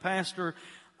over the new pastor.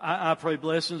 I prayed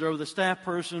blessings over the staff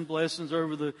person, blessings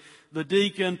over the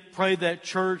deacon, prayed that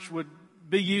church would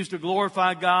be used to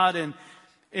glorify God and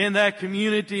in that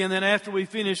community. And then after we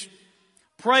finished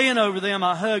praying over them,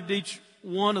 I hugged each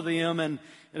one of them and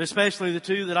especially the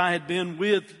two that I had been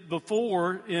with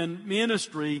before in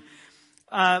ministry.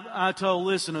 I told,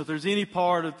 listen, if there's any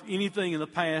part of anything in the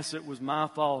past that was my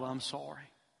fault, I'm sorry.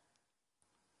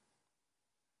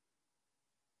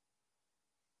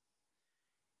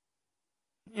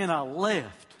 And I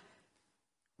left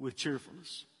with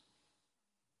cheerfulness.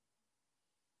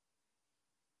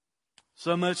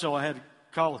 So much so I had to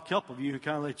call a couple of you and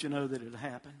kind of let you know that it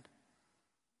happened.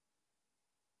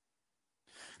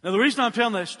 Now, the reason I'm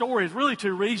telling that story is really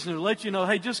two reasons. To let you know,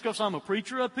 hey, just because I'm a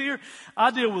preacher up here,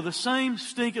 I deal with the same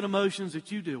stinking emotions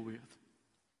that you deal with.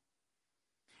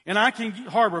 And I can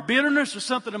harbor bitterness or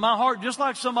something in my heart just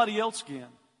like somebody else can.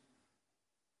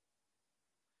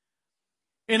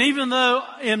 And even though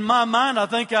in my mind I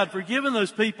think I'd forgiven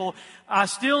those people, I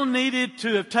still needed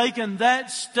to have taken that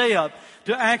step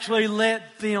to actually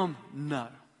let them know.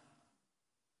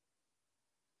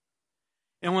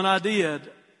 And when I did,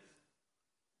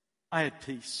 I had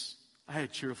peace. I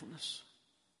had cheerfulness.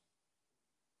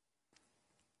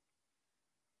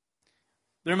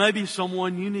 There may be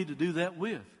someone you need to do that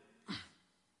with.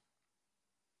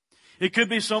 It could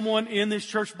be someone in this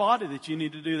church body that you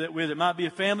need to do that with. It might be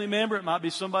a family member. It might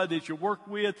be somebody that you work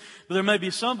with. But there may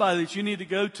be somebody that you need to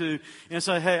go to and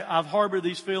say, hey, I've harbored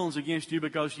these feelings against you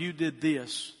because you did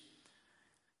this.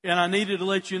 And I needed to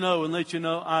let you know and let you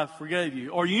know I forgave you.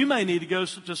 Or you may need to go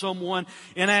to someone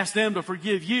and ask them to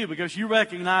forgive you because you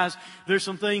recognize there's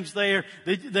some things there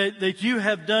that you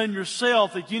have done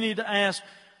yourself that you need to ask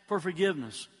for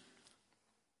forgiveness.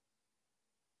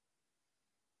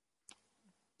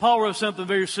 Paul wrote something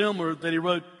very similar that he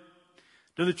wrote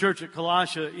to the church at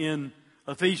Colossia in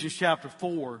Ephesians chapter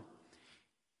 4.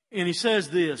 And he says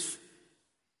this,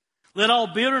 let all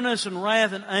bitterness and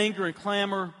wrath and anger and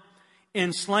clamor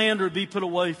and slander be put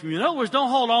away from you. In other words,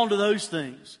 don't hold on to those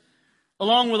things,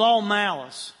 along with all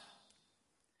malice.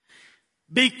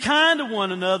 Be kind to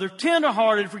one another,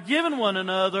 tenderhearted, forgiving one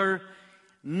another.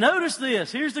 Notice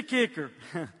this, here's the kicker.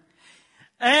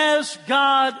 As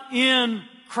God in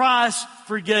Christ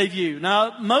forgave you.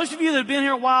 Now, most of you that have been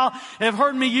here a while have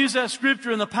heard me use that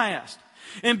scripture in the past.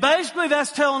 And basically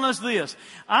that's telling us this.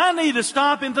 I need to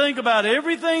stop and think about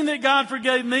everything that God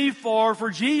forgave me for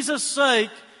Jesus' sake,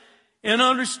 and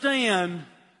understand,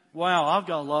 wow, I've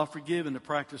got a lot of forgiving to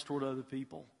practice toward other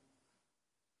people.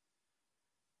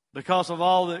 Because of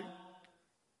all that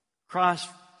Christ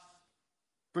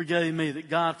forgave me, that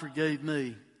God forgave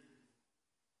me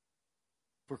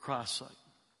for Christ's sake.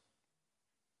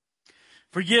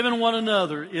 Forgiving one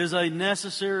another is a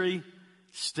necessary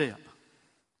step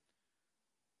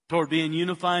toward being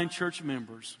unifying church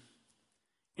members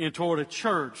and toward a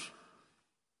church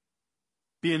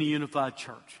being a unified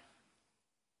church.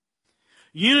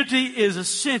 Unity is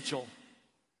essential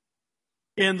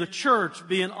in the church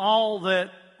being all that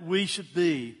we should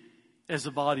be as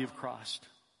the body of Christ.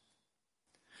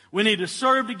 We need to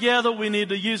serve together. We need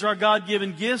to use our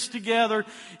God-given gifts together.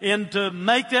 And to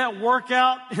make that work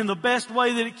out in the best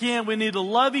way that it can, we need to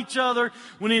love each other.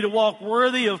 We need to walk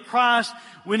worthy of Christ.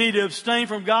 We need to abstain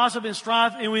from gossip and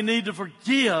strife. And we need to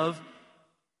forgive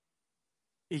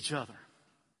each other.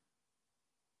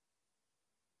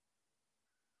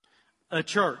 A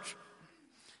church.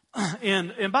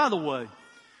 And by the way,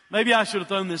 maybe I should have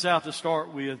thrown this out to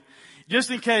start with. Just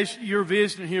in case you're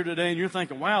visiting here today and you're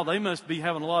thinking, wow, they must be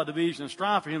having a lot of division and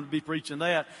strife for him to be preaching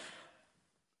that.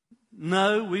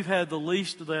 No, we've had the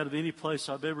least of that of any place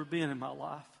I've ever been in my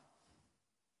life.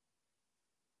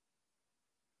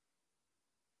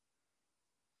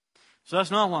 So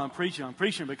that's not why I'm preaching. I'm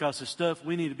preaching because it's stuff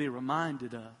we need to be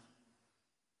reminded of.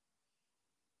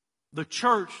 The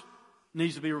church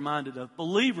needs to be reminded of.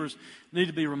 Believers need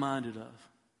to be reminded of.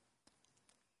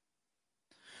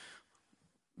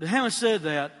 But having said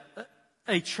that,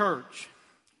 a church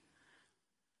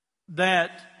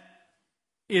that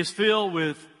is filled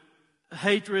with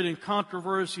hatred and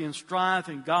controversy and strife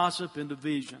and gossip and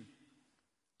division,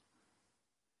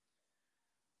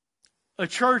 a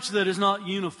church that is not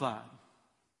unified,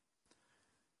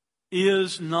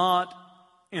 is not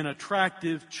an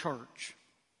attractive church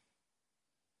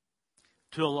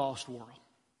to a lost world.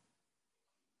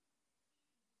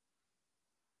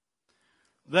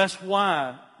 That's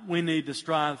why we need to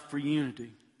strive for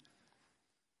unity.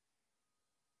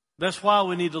 That's why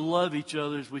we need to love each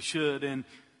other as we should and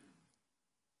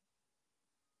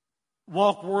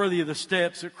walk worthy of the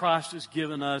steps that Christ has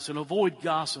given us and avoid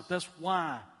gossip. That's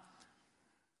why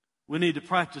we need to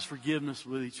practice forgiveness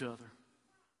with each other.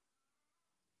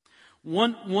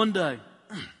 One day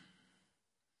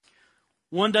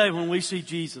when we see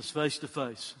Jesus face to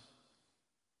face,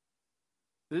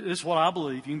 this is what I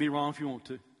believe. You can be wrong if you want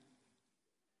to.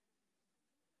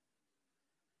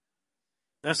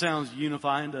 That sounds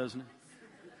unifying, doesn't it?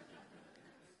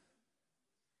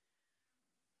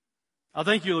 I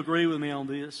think you'll agree with me on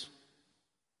this.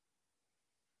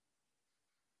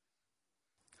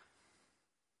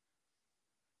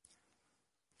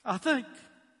 I think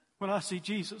when I see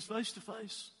Jesus face to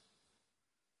face,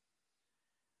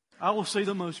 I will see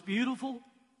the most beautiful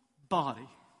body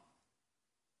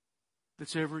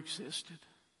that's ever existed.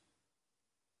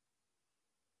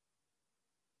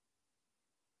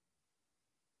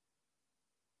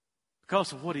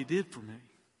 Because of what He did for me.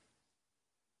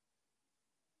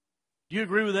 Do you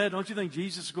agree with that? Don't you think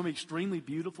Jesus is going to be extremely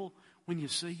beautiful when you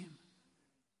see Him?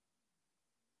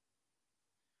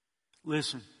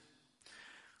 Listen,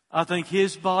 I think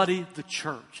His body, the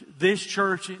church, this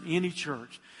church and any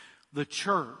church, the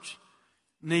church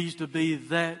needs to be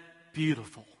that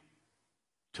beautiful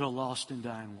to a lost and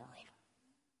dying world.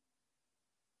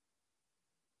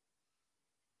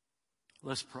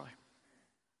 Let's pray.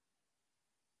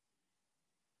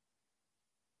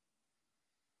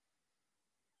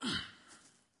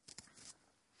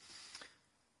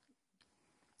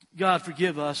 God,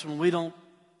 forgive us when we don't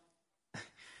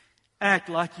act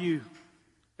like You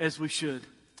as we should.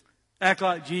 Act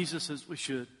like Jesus as we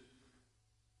should.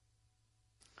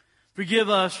 Forgive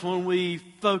us when we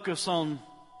focus on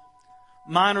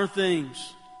minor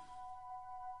things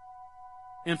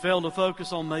and fail to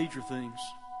focus on major things.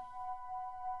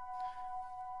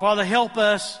 Father, help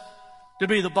us to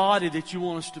be the body that You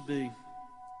want us to be.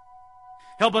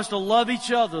 Help us to love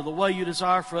each other the way You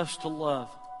desire for us to love.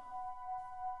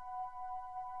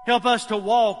 Help us to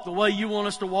walk the way You want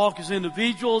us to walk as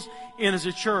individuals and as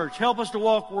a church. Help us to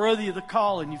walk worthy of the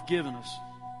calling You've given us.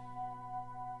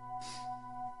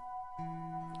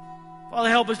 Father,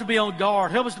 help us to be on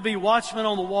guard. Help us to be watchmen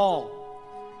on the wall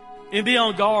and be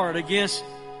on guard against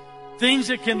things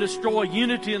that can destroy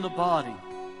unity in the body.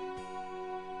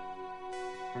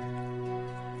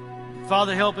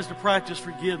 Father, help us to practice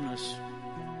forgiveness.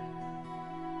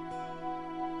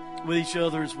 with each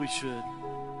other as we should.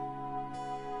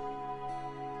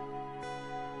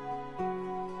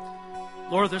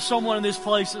 Lord, if there's someone in this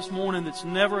place this morning that's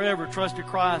never ever trusted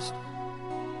Christ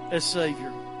as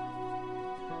Savior,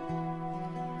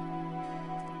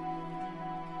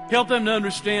 help them to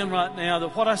understand right now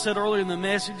that what I said earlier in the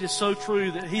message is so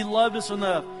true, that He loved us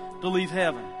enough to leave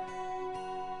heaven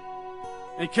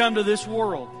and come to this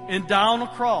world and die on a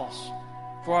cross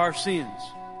for our sins.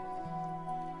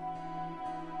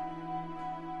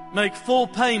 Make full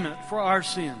payment for our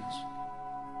sins.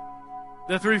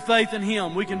 That through faith in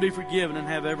Him we can be forgiven and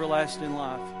have everlasting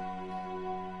life.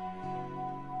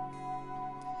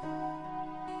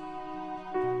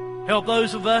 Help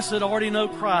those of us that already know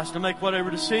Christ to make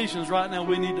whatever decisions right now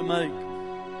we need to make.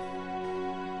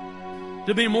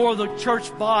 To be more of the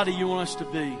church body You want us to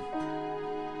be.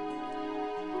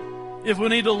 If we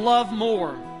need to love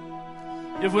more,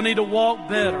 if we need to walk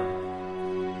better,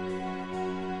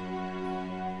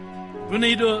 if we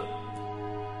need to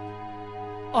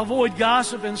avoid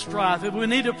gossip and strife, if we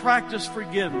need to practice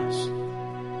forgiveness,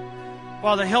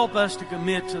 Father, help us to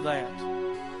commit to that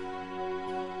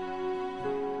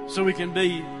so we can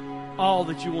be all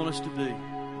that You want us to be.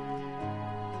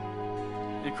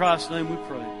 In Christ's name we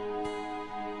pray.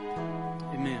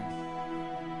 Amen.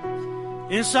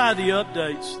 Inside the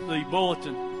updates, the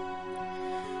bulletin,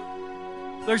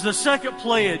 there's the second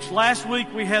pledge. Last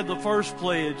week we had the first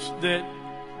pledge that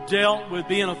dealt with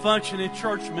being a functioning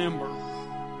church member.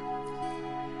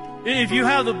 If you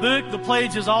have the book, the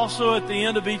pledge is also at the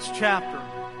end of each chapter.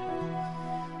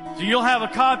 So you'll have a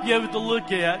copy of it to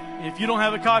look at. If you don't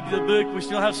have a copy of the book, we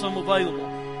still have some available.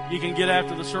 You can get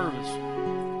after the service.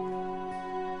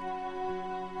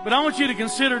 But I want you to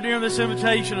consider during this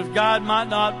invitation if God might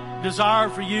not desire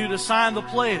for you to sign the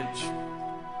pledge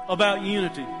about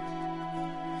unity.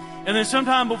 And then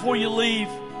sometime before you leave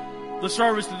the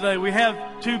service today, we have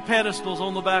 2 pedestals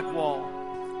on the back wall.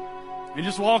 And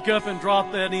just walk up and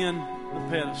drop that in the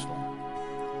pedestal.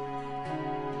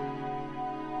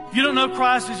 If you don't know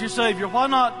Christ as your Savior, why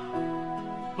not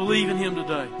believe in Him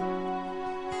today?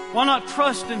 Why not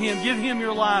trust in Him? Give Him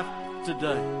your life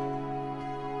today.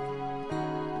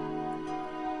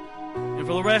 And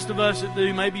for the rest of us that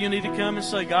do, maybe you need to come and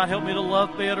say, God, help me to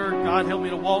love better. God, help me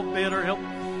to walk better. Help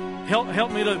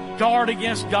me to guard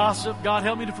against gossip. God,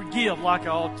 help me to forgive like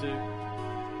I ought to.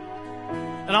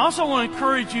 And I also want to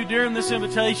encourage you during this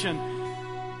invitation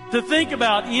to think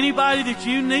about anybody that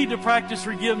you need to practice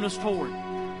forgiveness toward.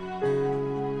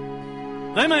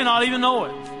 They may not even know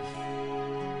it.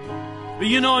 But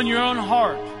you know in your own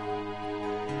heart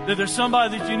that there's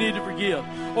somebody that you need to forgive.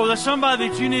 Or there's somebody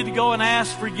that you need to go and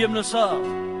ask forgiveness of.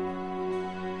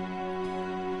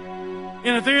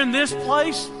 And if they're in this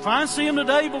place, try and see them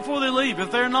today before they leave.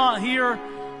 If they're not here,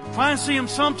 try and see them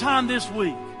sometime this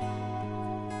week.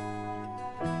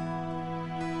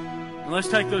 And let's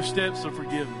take those steps of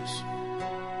forgiveness.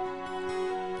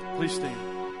 Please stand.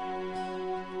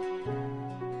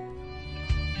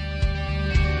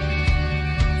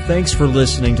 Thanks for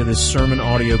listening to this sermon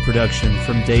audio production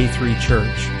from Day 3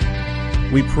 Church.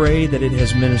 We pray that it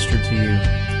has ministered to you.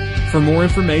 For more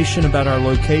information about our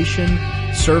location,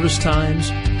 service times,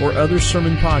 or other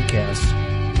sermon podcasts,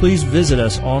 please visit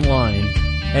us online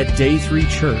at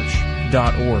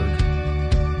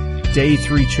day3church.org. Day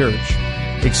 3 Church.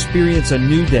 Experience a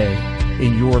new day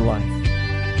in your life.